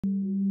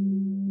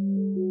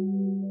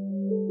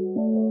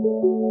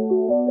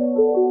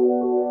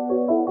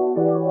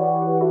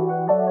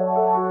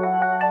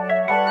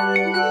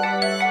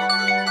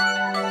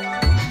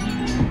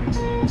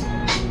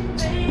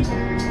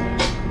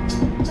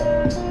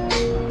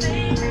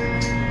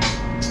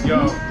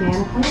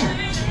Stand clear.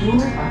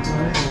 Doors are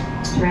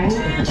closing. Train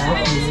is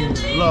about to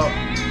leave. Look.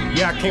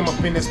 Yeah, I came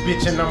up in this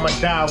bitch and I'ma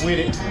die with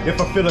it. If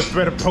I feel a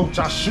threat approach,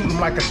 I shoot him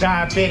like a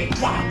diabetic.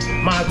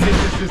 My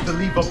intention is to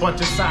leave a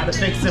bunch of side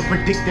effects and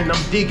predicting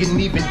I'm digging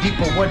even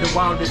deeper, wonder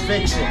wild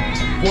infection.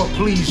 Boy,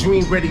 please, you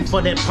ain't ready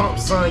for that pump,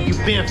 son. You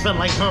been felt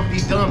like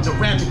Humpty Dumb, the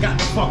rabbit got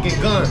the fucking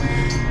gun.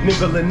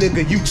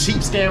 Nigga, you cheap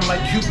scam like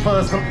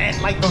coupons. Come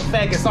act like them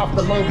faggots off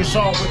the longest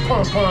yard with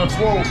pom-poms.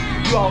 Whoa,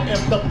 you all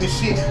effed up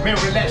this shit. Man,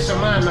 relax your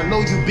mind. I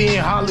know you been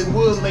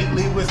Hollywood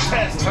lately, it was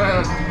tax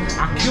time.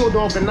 I killed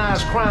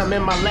organized crime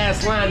in my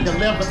last line. The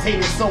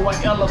levitated, so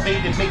I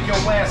elevated. Make your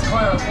ass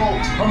climb.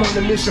 Whoa, I'm on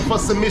the mission for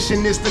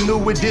submission. It's the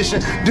new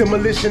edition.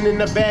 Demolition in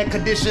the bad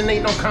condition.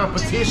 Ain't no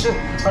competition.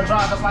 I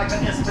drive us like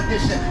an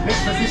expedition.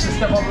 Next position,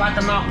 step up like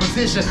an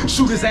opposition.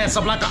 Shoot his ass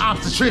up like an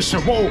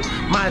obstetrician. Whoa,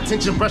 my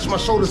attention, brush my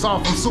shoulders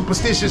off. I'm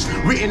superstitious.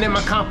 Written in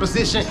my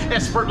composition.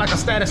 Expert like a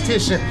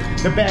statistician.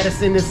 The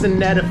baddest in this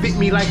and that. Fit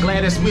me like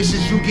Gladys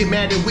wishes. You get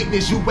mad and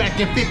witness. You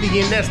whacking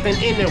 50 and that's then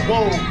in it.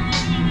 Whoa.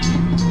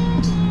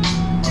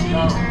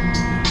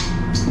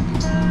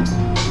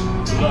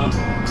 Look,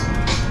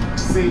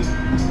 see,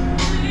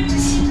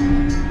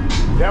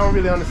 they don't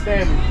really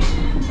understand me,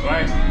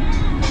 right?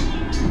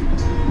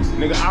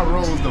 Nigga, I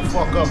rose the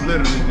fuck up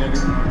literally,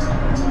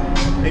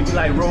 nigga. They be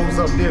like, rose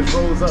up this,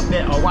 rose up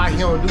that, or why he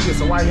don't do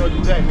this, or why he don't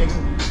do that,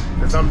 nigga?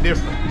 Cause I'm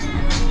different,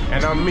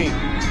 and I'm me.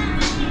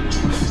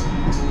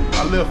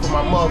 I live for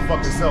my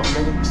motherfucking self,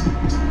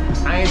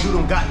 nigga. I ain't do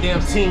them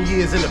goddamn 10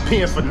 years in the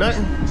pen for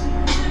nothing,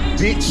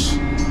 bitch.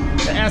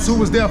 And ask who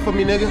was there for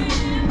me, nigga.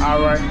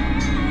 Alright.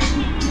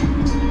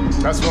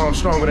 That's why I'm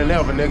stronger than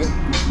ever, nigga.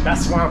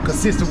 That's why I'm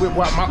consistent with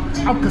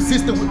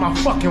my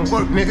fucking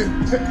work, nigga.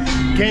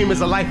 Game is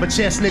a life of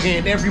chess, nigga,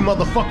 and every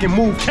motherfucking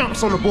move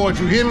counts on the board,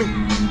 you hear me?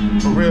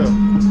 For real.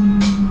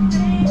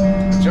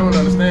 But you don't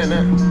understand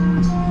that.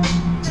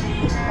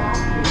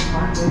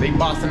 They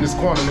boxing this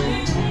corner,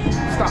 nigga.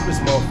 Stop this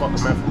motherfucker,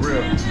 man, for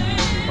real.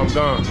 I'm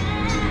done.